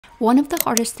One of the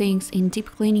hardest things in deep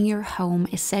cleaning your home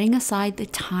is setting aside the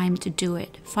time to do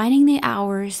it. Finding the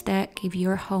hours that give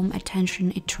your home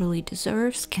attention it truly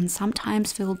deserves can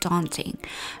sometimes feel daunting.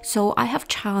 So I have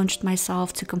challenged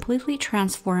myself to completely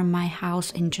transform my house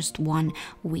in just 1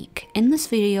 week. In this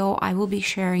video, I will be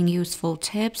sharing useful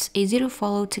tips, easy to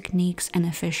follow techniques, and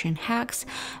efficient hacks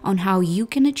on how you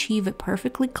can achieve a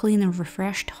perfectly clean and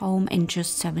refreshed home in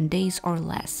just 7 days or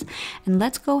less. And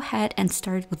let's go ahead and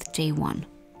start with day 1.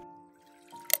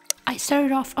 I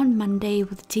started off on Monday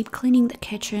with deep cleaning the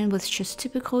kitchen, which is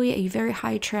typically a very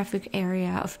high traffic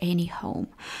area of any home.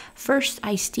 First,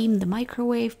 I steamed the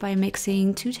microwave by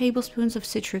mixing 2 tablespoons of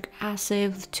citric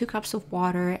acid with 2 cups of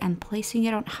water and placing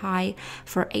it on high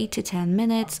for 8 to 10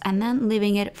 minutes and then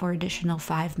leaving it for additional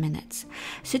 5 minutes.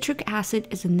 Citric acid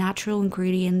is a natural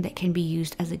ingredient that can be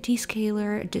used as a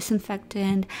descaler,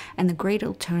 disinfectant, and a great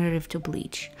alternative to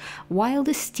bleach. While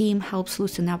the steam helps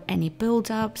loosen up any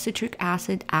buildup, citric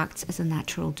acid acts as a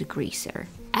natural degreaser.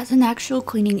 As an actual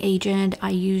cleaning agent,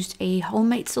 I used a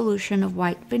homemade solution of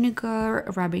white vinegar,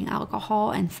 rubbing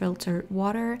alcohol, and filtered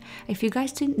water. If you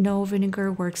guys didn't know,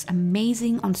 vinegar works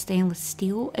amazing on stainless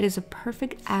steel. It is a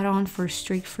perfect add-on for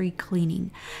streak-free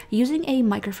cleaning. Using a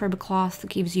microfiber cloth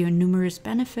gives you numerous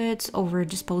benefits over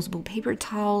disposable paper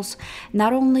towels.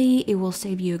 Not only it will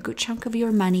save you a good chunk of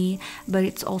your money, but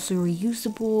it's also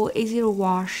reusable, easy to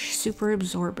wash, super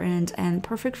absorbent, and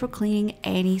perfect for cleaning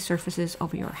any surfaces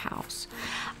of your house.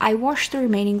 I washed the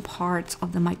remaining parts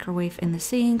of the microwave in the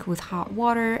sink with hot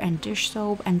water and dish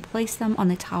soap and placed them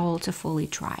on a towel to fully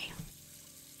dry.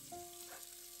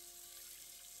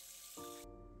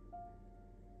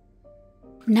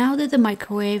 Now that the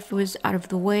microwave was out of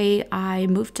the way, I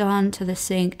moved on to the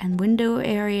sink and window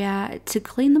area. To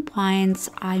clean the blinds,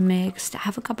 I mixed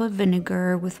half a cup of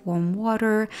vinegar with warm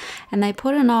water, and I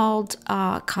put an old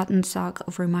cotton sock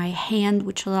over my hand,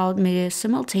 which allowed me to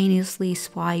simultaneously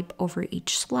swipe over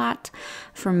each slat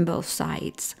from both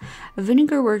sides.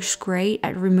 Vinegar works great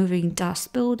at removing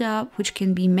dust buildup, which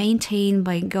can be maintained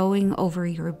by going over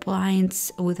your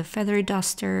blinds with a feather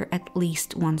duster at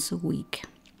least once a week.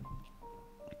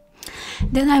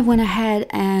 Then I went ahead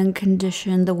and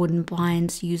conditioned the wooden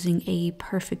blinds using a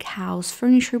Perfect House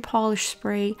furniture polish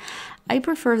spray. I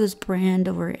prefer this brand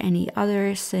over any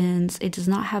other since it does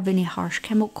not have any harsh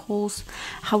chemicals.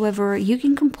 However, you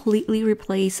can completely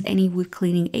replace any wood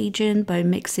cleaning agent by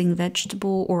mixing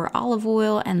vegetable or olive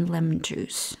oil and lemon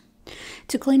juice.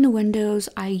 To clean the windows,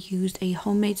 I used a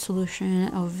homemade solution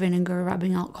of vinegar,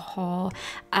 rubbing alcohol,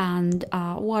 and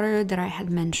water that I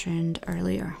had mentioned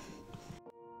earlier.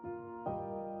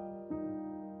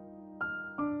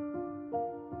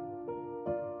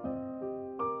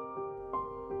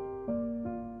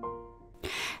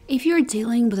 If you're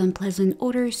dealing with unpleasant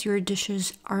odors, your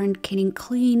dishes aren't getting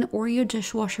clean, or your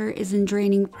dishwasher isn't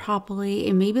draining properly,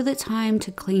 it may be the time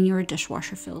to clean your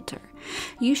dishwasher filter.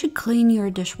 You should clean your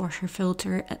dishwasher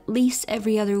filter at least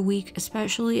every other week,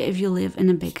 especially if you live in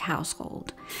a big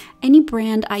household. Any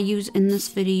brand I use in this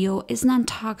video is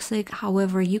non-toxic,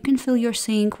 however, you can fill your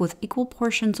sink with equal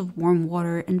portions of warm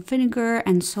water and vinegar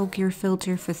and soak your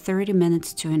filter for 30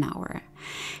 minutes to an hour.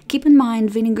 Keep in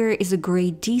mind, vinegar is a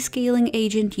great descaling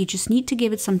agent, you just need to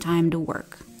give it some time to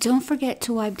work. Don't forget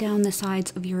to wipe down the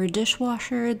sides of your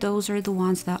dishwasher. Those are the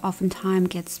ones that oftentimes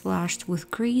get splashed with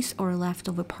grease or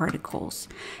leftover particles.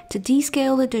 To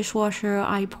descale the dishwasher,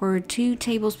 I poured 2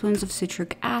 tablespoons of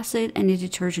citric acid in the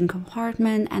detergent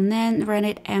compartment and then ran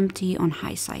it empty on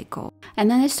high cycle.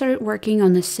 And then I started working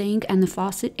on the sink and the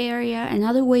faucet area.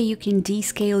 Another way you can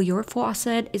descale your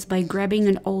faucet is by grabbing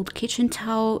an old kitchen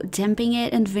towel, dipping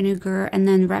it in vinegar, and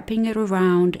then wrapping it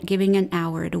around, giving an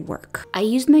hour to work. I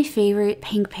used my favorite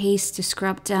pink paste to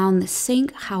scrub down the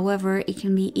sink, however, it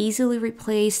can be easily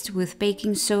replaced with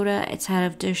baking soda, a tad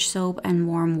of dish soap, and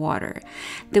warm water.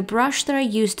 The brush that I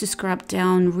use to scrub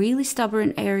down really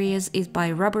stubborn areas is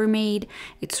by Rubbermaid.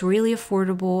 It's really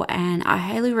affordable, and I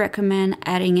highly recommend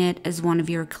adding it as one of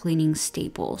your cleaning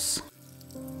staples.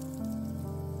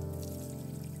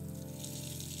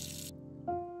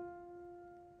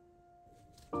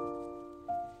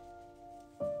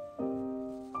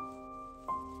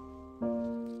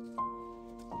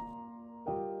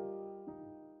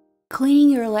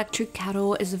 Cleaning your electric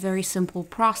kettle is a very simple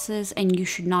process and you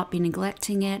should not be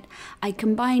neglecting it. I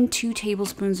combined 2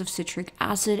 tablespoons of citric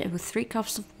acid with 3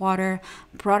 cups of water,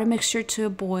 brought a mixture to a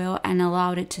boil, and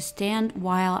allowed it to stand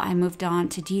while I moved on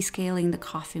to descaling the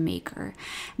coffee maker.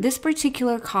 This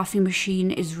particular coffee machine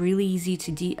is really easy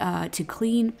to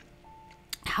clean.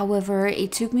 However,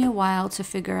 it took me a while to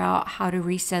figure out how to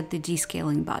reset the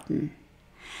descaling button.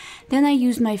 Then I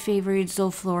used my favorite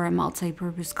Zoflora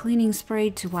multi-purpose cleaning spray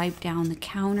to wipe down the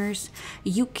counters.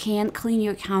 You can clean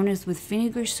your counters with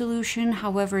vinegar solution,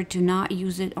 however, do not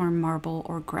use it on marble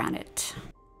or granite.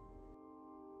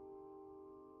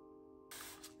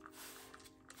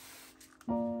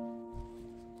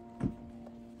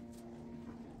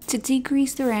 To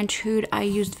degrease the ranch hood, I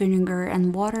used vinegar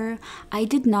and water. I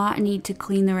did not need to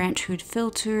clean the ranch hood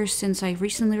filters since I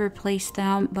recently replaced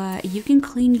them, but you can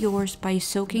clean yours by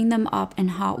soaking them up in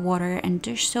hot water and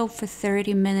dish soap for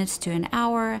 30 minutes to an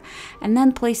hour, and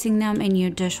then placing them in your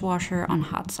dishwasher on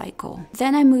hot cycle.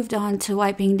 Then I moved on to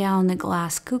wiping down the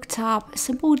glass cooktop.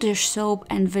 Simple dish soap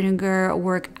and vinegar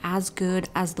work as good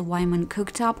as the Wyman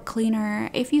cooktop cleaner.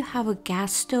 If you have a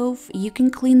gas stove, you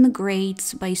can clean the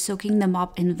grates by soaking them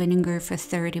up in vinegar for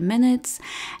 30 minutes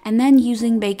and then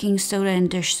using baking soda and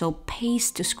dish soap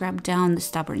paste to scrub down the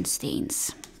stubborn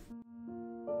stains.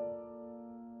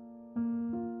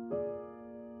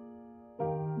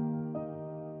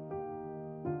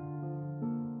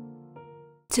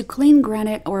 To clean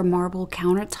granite or marble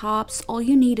countertops, all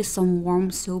you need is some warm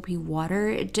soapy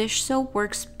water. Dish soap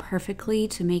works perfectly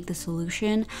to make the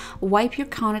solution. Wipe your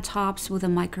countertops with a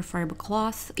microfiber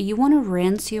cloth. You want to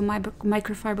rinse your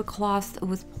microfiber cloth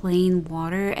with plain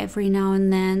water every now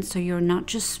and then so you're not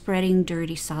just spreading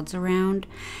dirty suds around.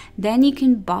 Then you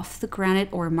can buff the granite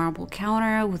or marble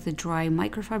counter with a dry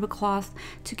microfiber cloth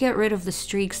to get rid of the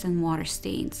streaks and water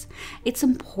stains. It's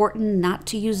important not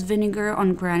to use vinegar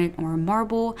on granite or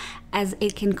marble, as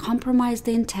it can compromise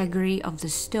the integrity of the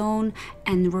stone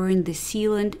and ruin the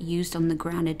sealant used on the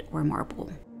granite or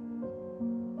marble.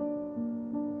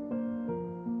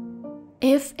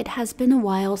 If it has been a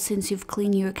while since you've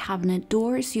cleaned your cabinet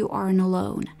doors, you aren't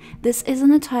alone. This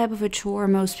isn't a type of a chore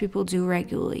most people do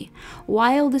regularly.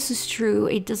 While this is true,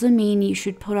 it doesn't mean you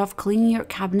should put off cleaning your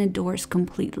cabinet doors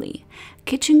completely.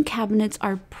 Kitchen cabinets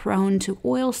are prone to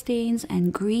oil stains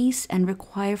and grease and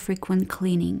require frequent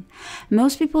cleaning.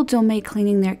 Most people don't make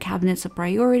cleaning their cabinets a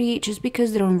priority just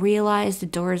because they don't realize the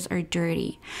doors are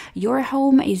dirty. Your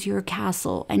home is your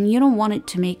castle and you don't want it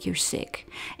to make you sick.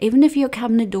 Even if your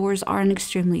cabinet doors aren't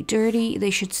extremely dirty, they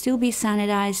should still be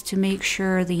sanitized to make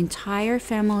sure the entire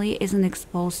family isn't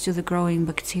exposed to the growing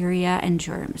bacteria and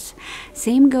germs.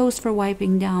 Same goes for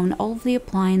wiping down all of the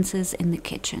appliances in the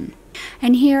kitchen.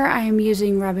 And here I am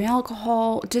using rubbing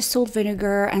alcohol, distilled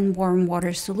vinegar, and warm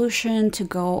water solution to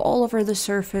go all over the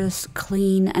surface,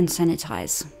 clean and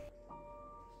sanitize.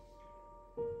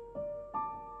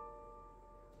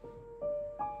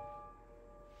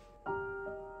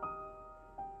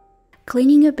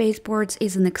 Cleaning your baseboards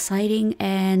isn't exciting,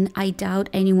 and I doubt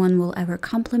anyone will ever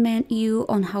compliment you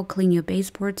on how clean your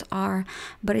baseboards are,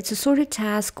 but it's a sort of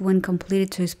task when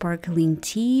completed to a sparkling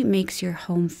tea makes your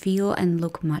home feel and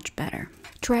look much better.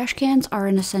 Trash cans are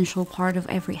an essential part of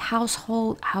every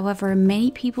household. However,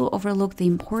 many people overlook the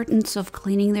importance of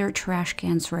cleaning their trash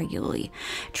cans regularly.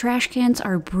 Trash cans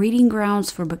are breeding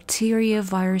grounds for bacteria,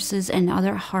 viruses, and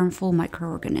other harmful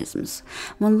microorganisms.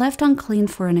 When left unclean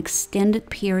for an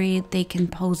extended period, they can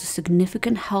pose a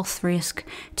significant health risk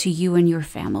to you and your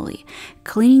family.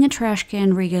 Cleaning a trash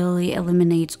can regularly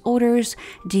eliminates odors,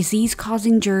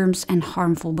 disease-causing germs, and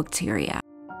harmful bacteria.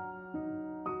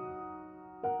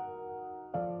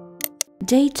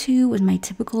 Day 2 was my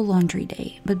typical laundry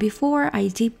day, but before I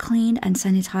deep cleaned and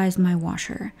sanitized my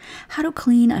washer. How to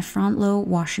clean a front-load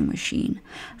washing machine.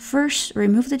 First,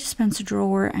 remove the dispenser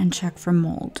drawer and check for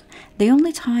mold. The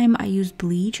only time I use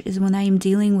bleach is when I am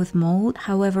dealing with mold.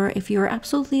 However, if you're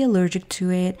absolutely allergic to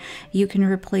it, you can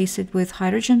replace it with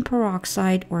hydrogen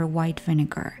peroxide or white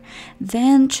vinegar.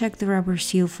 Then check the rubber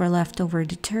seal for leftover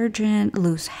detergent,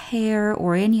 loose hair,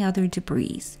 or any other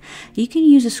debris. You can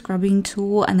use a scrubbing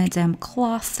tool and a damp cloth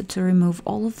to remove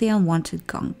all of the unwanted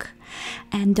gunk.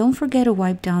 And don't forget to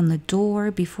wipe down the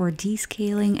door before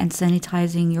descaling and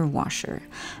sanitizing your washer.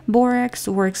 Borax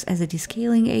works as a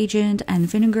descaling agent, and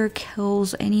vinegar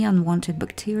kills any unwanted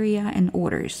bacteria and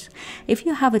odors. If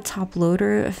you have a top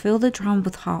loader, fill the drum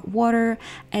with hot water,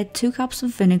 add 2 cups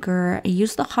of vinegar,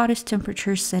 use the hottest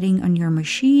temperature setting on your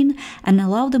machine, and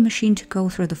allow the machine to go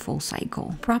through the full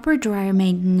cycle. Proper dryer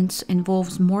maintenance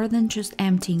involves more than just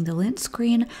emptying the lint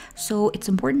screen, so it's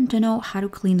important to know how to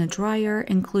clean a dryer,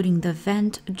 including the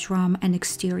vent, drum, and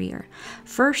exterior.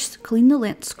 First, clean the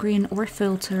lint screen or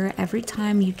filter every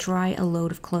time you dry a load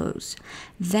of clothes.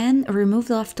 Then, remove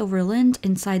the leftover lint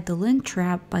inside the lint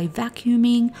trap by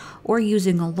vacuuming or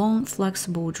using a long,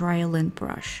 flexible dry lint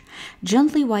brush.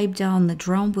 Gently wipe down the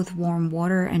drum with warm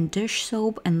water and dish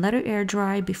soap and let it air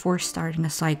dry before starting a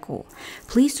cycle.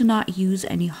 Please do not use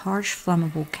any harsh,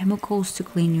 flammable chemicals to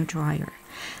clean your dryer.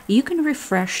 You can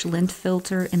refresh lint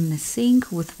filter in the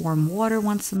sink with warm water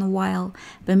once in a while,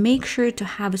 but make sure to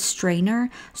have a strainer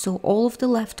so all of the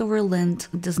leftover lint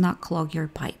does not clog your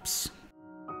pipes.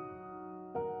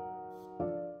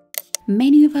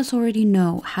 Many of us already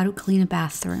know how to clean a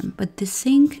bathroom, but the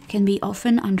sink can be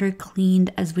often undercleaned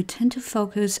as we tend to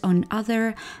focus on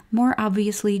other, more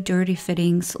obviously dirty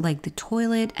fittings like the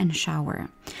toilet and shower.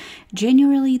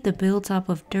 Generally, the buildup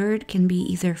of dirt can be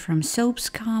either from soap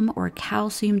scum or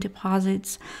calcium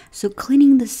deposits, so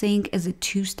cleaning the sink is a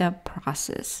two-step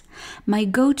process. My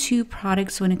go-to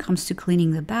products when it comes to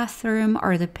cleaning the bathroom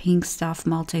are the Pink Stuff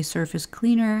Multi-Surface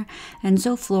Cleaner and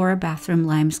Zoflora Bathroom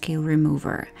Limescale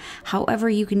Remover. However,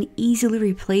 you can easily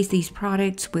replace these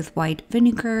products with white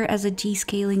vinegar as a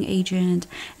descaling agent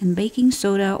and baking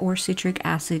soda or citric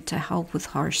acid to help with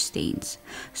harsh stains.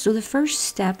 So the first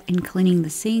step in cleaning the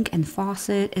sink and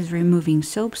faucet is removing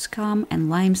soap scum and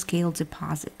limescale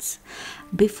deposits.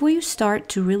 Before you start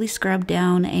to really scrub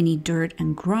down any dirt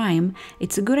and grime,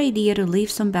 it's a good idea to leave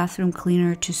some bathroom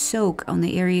cleaner to soak on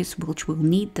the areas which will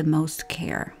need the most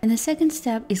care. And the second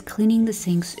step is cleaning the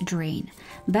sink's drain.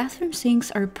 Bathroom sinks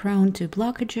are prone to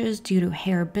blockages due to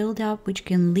hair buildup, which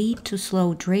can lead to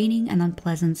slow draining and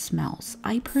unpleasant smells.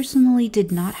 I personally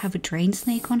did not have a drain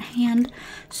snake on hand,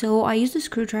 so I used a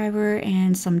screwdriver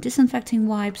and some disinfecting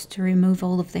wipes to remove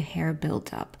all of the hair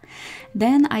buildup.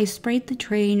 Then I sprayed the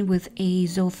drain with a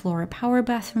Zoflora Power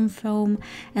Bathroom Foam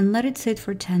and let it sit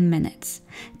for 10 minutes.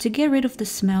 To get rid of the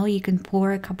smell, you can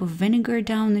pour a cup of vinegar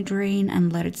down the drain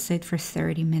and let it sit for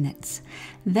 30 minutes.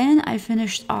 Then I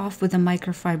finished off with a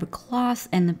microfiber cloth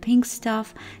and the Pink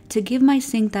Stuff to give my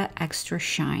sink that extra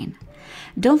shine.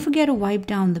 Don't forget to wipe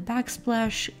down the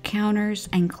backsplash, counters,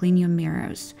 and clean your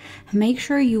mirrors. Make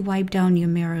sure you wipe down your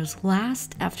mirrors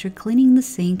last after cleaning the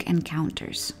sink and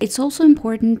counters. It's also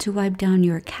important to wipe down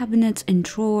your cabinets and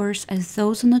drawers, as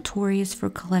those are notorious for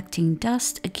collecting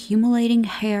dust, accumulating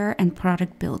hair, and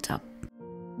product buildup.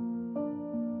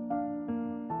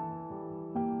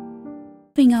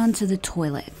 Moving on to the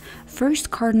toilet.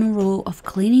 First cardinal rule of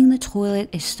cleaning the toilet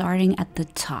is starting at the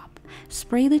top.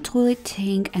 Spray the toilet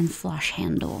tank and flush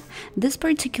handle. This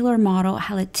particular model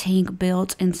had a tank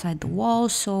built inside the wall,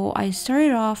 so I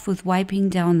started off with wiping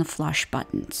down the flush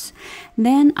buttons.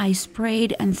 Then I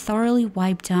sprayed and thoroughly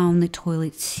wiped down the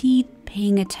toilet seat,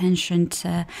 paying attention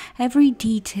to every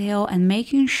detail and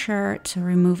making sure to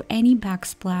remove any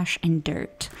backsplash and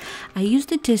dirt. I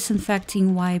used a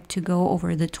disinfecting wipe to go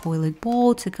over the toilet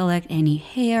bowl to collect any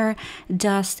hair,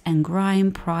 dust, and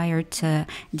grime prior to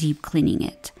deep cleaning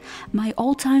it. My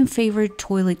all-time favorite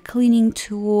toilet cleaning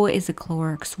tool is a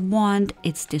Clorox wand.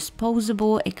 It's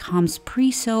disposable, it comes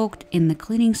pre-soaked in the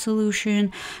cleaning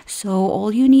solution, so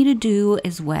all you need to do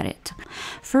is wet it.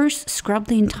 First, scrub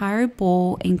the entire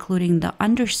bowl, including the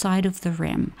underside of the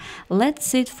rim. Let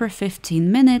sit for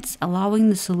 15 minutes, allowing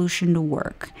the solution to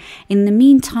work. In the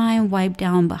meantime, wipe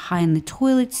down behind the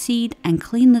toilet seat and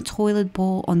clean the toilet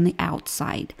bowl on the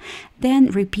outside.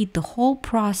 Then repeat the whole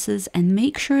process and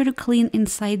make sure to clean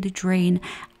inside the drain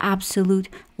absolute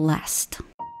last.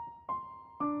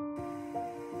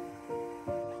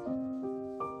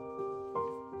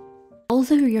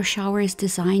 Although your shower is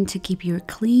designed to keep you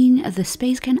clean, the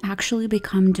space can actually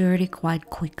become dirty quite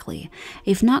quickly.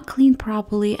 If not cleaned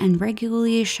properly and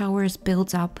regularly, showers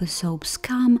build up with soap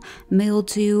scum,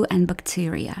 mildew, and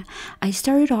bacteria. I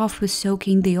started off with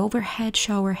soaking the overhead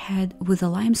shower head with a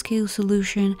limescale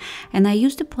solution, and I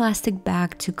used a plastic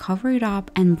bag to cover it up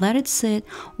and let it sit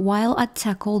while I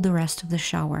tackled the rest of the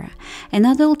shower.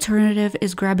 Another alternative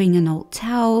is grabbing an old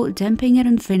towel, dipping it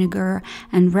in vinegar,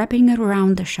 and wrapping it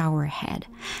around the shower head.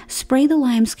 Spray the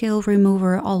limescale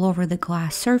remover all over the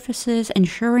glass surfaces,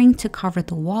 ensuring to cover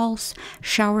the walls,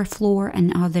 shower floor,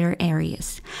 and other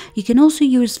areas. You can also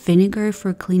use vinegar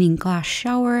for cleaning glass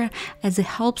shower, as it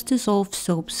helps dissolve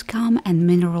soap scum and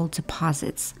mineral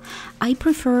deposits. I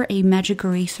prefer a magic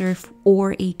eraser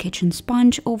or a kitchen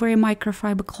sponge over a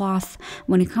microfiber cloth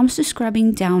when it comes to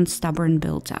scrubbing down stubborn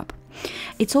buildup.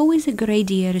 It's always a good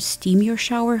idea to steam your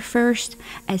shower first,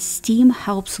 as steam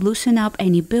helps loosen up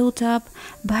any buildup,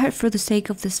 but for the sake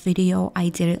of this video I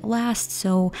did it last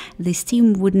so the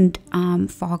steam wouldn't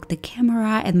fog the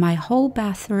camera and my whole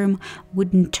bathroom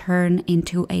wouldn't turn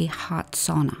into a hot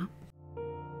sauna.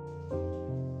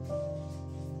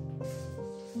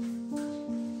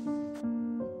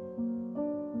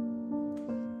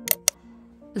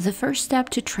 The first step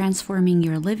to transforming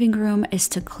your living room is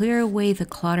to clear away the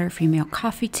clutter from your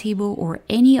coffee table or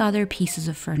any other pieces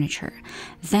of furniture.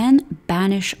 Then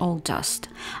banish all dust.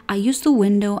 I use the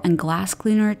window and glass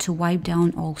cleaner to wipe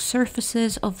down all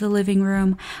surfaces of the living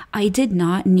room. I did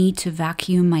not need to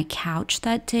vacuum my couch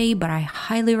that day, but I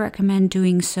highly recommend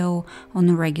doing so on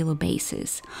a regular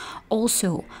basis.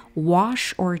 Also,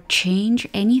 wash or change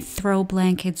any throw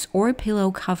blankets or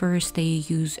pillow covers that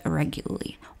you use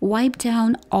regularly. Wipe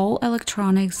down all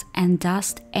electronics and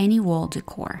dust any wall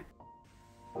decor.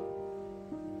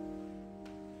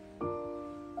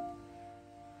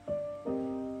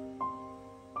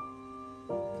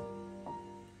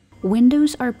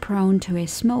 Windows are prone to a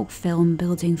smoke film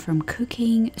building from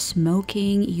cooking,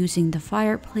 smoking, using the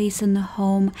fireplace in the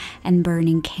home, and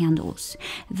burning candles.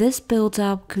 This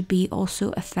buildup could be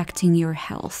also affecting your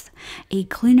health. A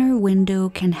cleaner window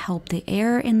can help the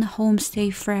air in the home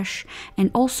stay fresh and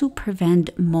also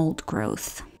prevent mold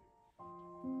growth.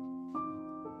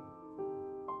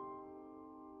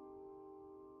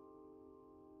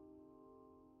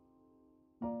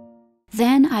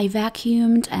 Then I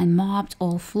vacuumed and mopped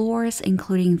all floors,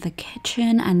 including the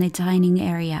kitchen and the dining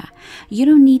area. You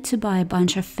don't need to buy a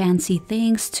bunch of fancy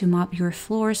things to mop your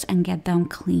floors and get them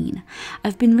clean.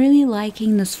 I've been really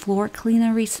liking this floor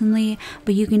cleaner recently,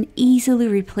 but you can easily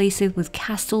replace it with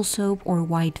Castile soap or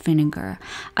white vinegar.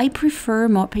 I prefer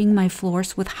mopping my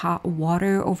floors with hot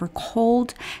water over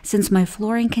cold, since my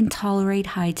flooring can tolerate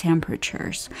high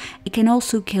temperatures. It can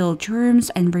also kill germs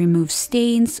and remove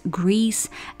stains, grease,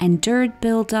 and dirt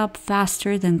build up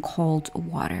faster than cold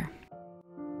water.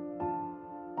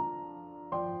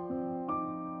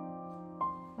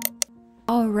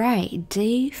 Alright,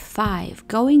 day 5,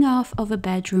 going off of a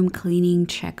bedroom cleaning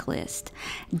checklist.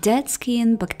 Dead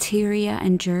skin, bacteria,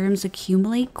 and germs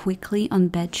accumulate quickly on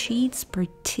bed sheets,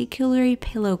 particularly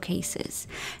pillowcases.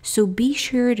 So be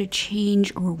sure to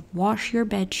change or wash your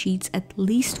bed sheets at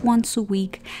least once a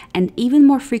week, and even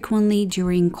more frequently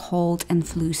during cold and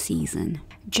flu season.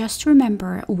 Just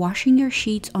remember, washing your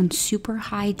sheets on super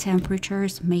high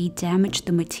temperatures may damage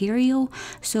the material,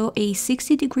 so a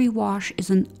 60-degree wash is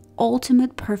an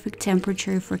ultimate perfect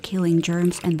temperature for killing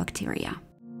germs and bacteria.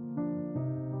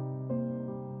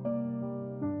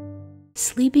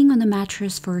 Sleeping on a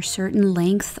mattress for a certain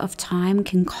length of time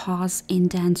can cause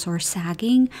indents or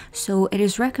sagging, so it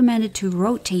is recommended to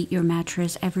rotate your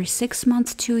mattress every 6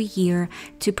 months to a year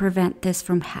to prevent this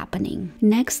from happening.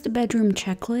 Next bedroom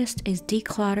checklist is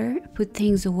declutter, put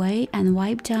things away, and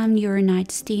wipe down your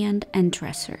nightstand and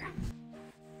dresser.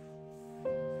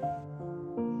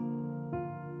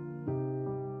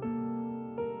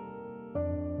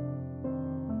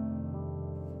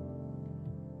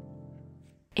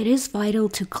 It is vital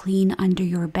to clean under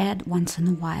your bed once in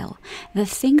a while. The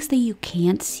things that you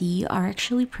can't see are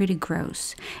actually pretty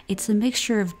gross. It's a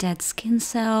mixture of dead skin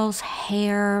cells,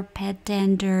 hair, pet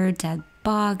dander, dead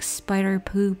bugs, spider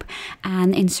poop,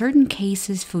 and in certain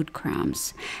cases, food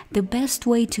crumbs. The best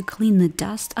way to clean the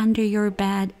dust under your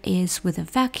bed is with a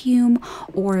vacuum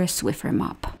or a Swiffer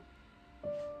mop.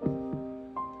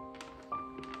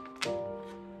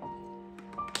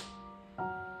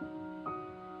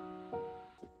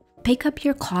 Pick up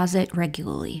your closet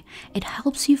regularly. It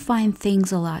helps you find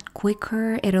things a lot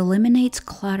quicker, it eliminates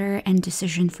clutter and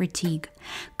decision fatigue.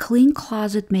 Clean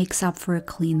closet makes up for a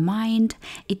clean mind.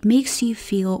 It makes you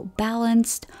feel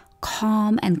balanced,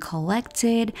 calm, and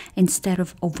collected instead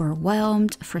of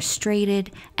overwhelmed,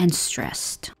 frustrated, and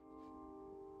stressed.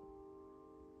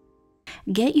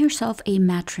 Get yourself a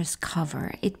mattress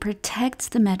cover. It protects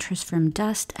the mattress from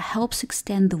dust, helps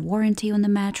extend the warranty on the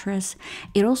mattress.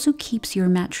 It also keeps your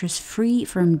mattress free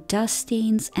from dust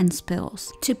stains and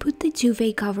spills. To put the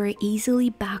duvet cover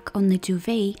easily back on the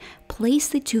duvet, place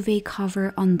the duvet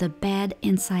cover on the bed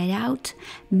inside out,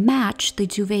 match the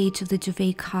duvet to the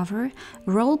duvet cover,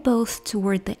 roll both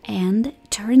toward the end,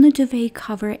 turn the duvet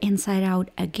cover inside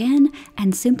out again,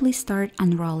 and simply start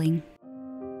unrolling.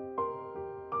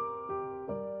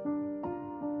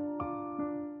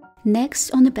 Next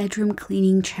on the bedroom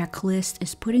cleaning checklist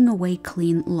is putting away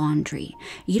clean laundry.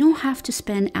 You don't have to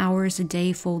spend hours a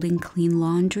day folding clean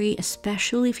laundry,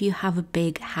 especially if you have a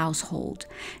big household.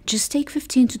 Just take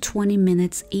 15 to 20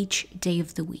 minutes each day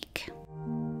of the week.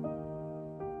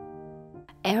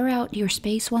 Air out your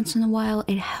space once in a while.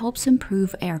 It helps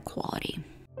improve air quality.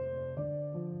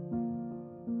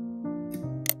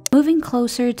 Moving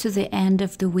closer to the end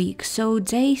of the week, so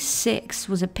day 6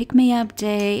 was a pick-me-up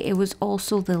day. It was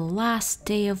also the last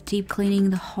day of deep cleaning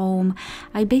the home.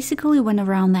 I basically went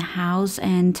around the house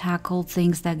and tackled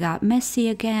things that got messy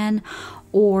again.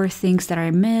 or things that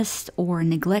I missed or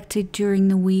neglected during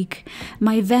the week.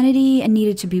 My vanity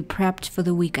needed to be prepped for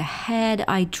the week ahead.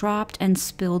 I dropped and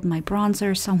spilled my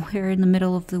bronzer somewhere in the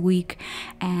middle of the week,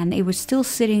 and it was still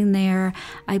sitting there.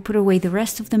 I put away the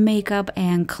rest of the makeup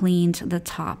and cleaned the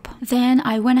top. Then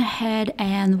I went ahead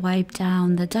and wiped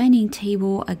down the dining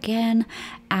table again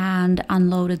and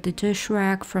unloaded the dish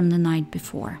rack from the night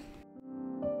before.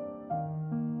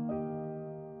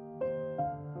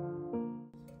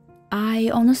 I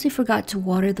honestly forgot to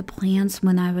water the plants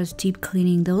when I was deep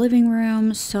cleaning the living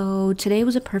room, so today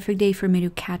was a perfect day for me to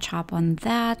catch up on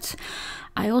that.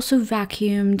 I also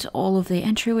vacuumed all of the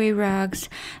entryway rugs.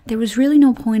 There was really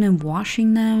no point in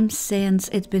washing them since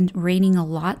it's been raining a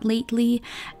lot lately,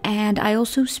 and I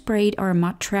also sprayed our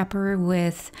mud trapper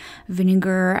with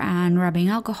vinegar and rubbing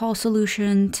alcohol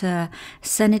solution to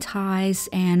sanitize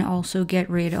and also get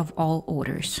rid of all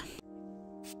odors.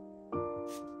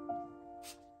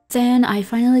 Then I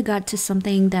finally got to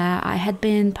something that I had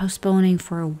been postponing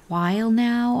for a while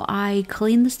now. I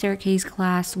cleaned the staircase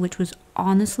glass, which was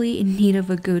honestly in need of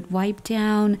a good wipe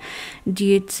down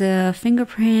due to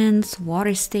fingerprints,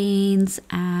 water stains,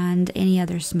 and any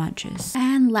other smudges.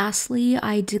 And lastly,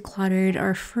 I decluttered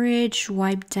our fridge,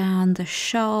 wiped down the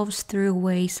shelves, threw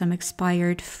away some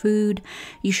expired food.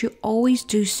 You should always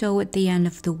do so at the end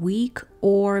of the week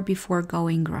or before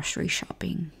going grocery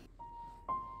shopping.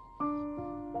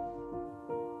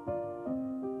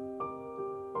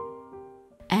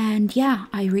 And yeah,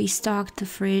 I restocked the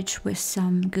fridge with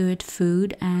some good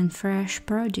food and fresh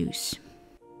produce.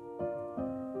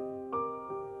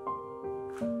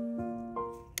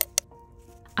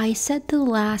 I set the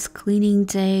last cleaning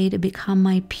day to become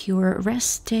my pure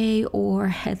rest day,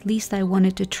 or at least I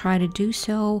wanted to try to do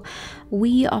so.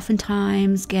 We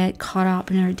oftentimes get caught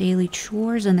up in our daily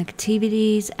chores and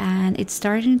activities, and it's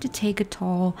starting to take a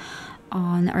toll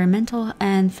on our mental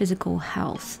and physical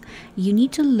health. You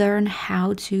need to learn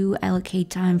how to allocate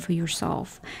time for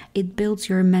yourself. It builds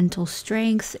your mental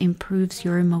strength, improves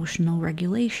your emotional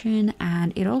regulation,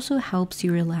 and it also helps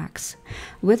you relax.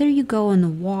 Whether you go on a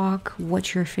walk,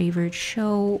 watch your favorite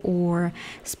show, or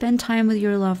spend time with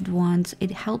your loved ones,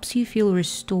 it helps you feel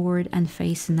restored and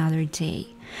face another day.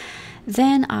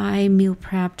 Then I meal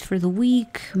prepped for the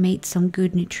week, made some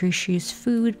good nutritious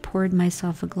food, poured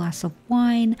myself a glass of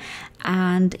wine,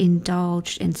 and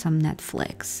indulged in some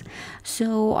Netflix.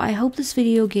 So I hope this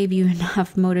video gave you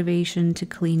enough motivation to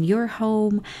clean your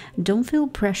home. Don't feel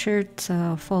pressured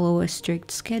to follow a strict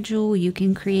schedule. You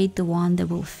can create the one that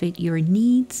will fit your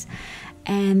needs.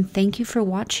 And thank you for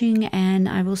watching, and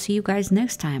I will see you guys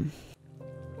next time.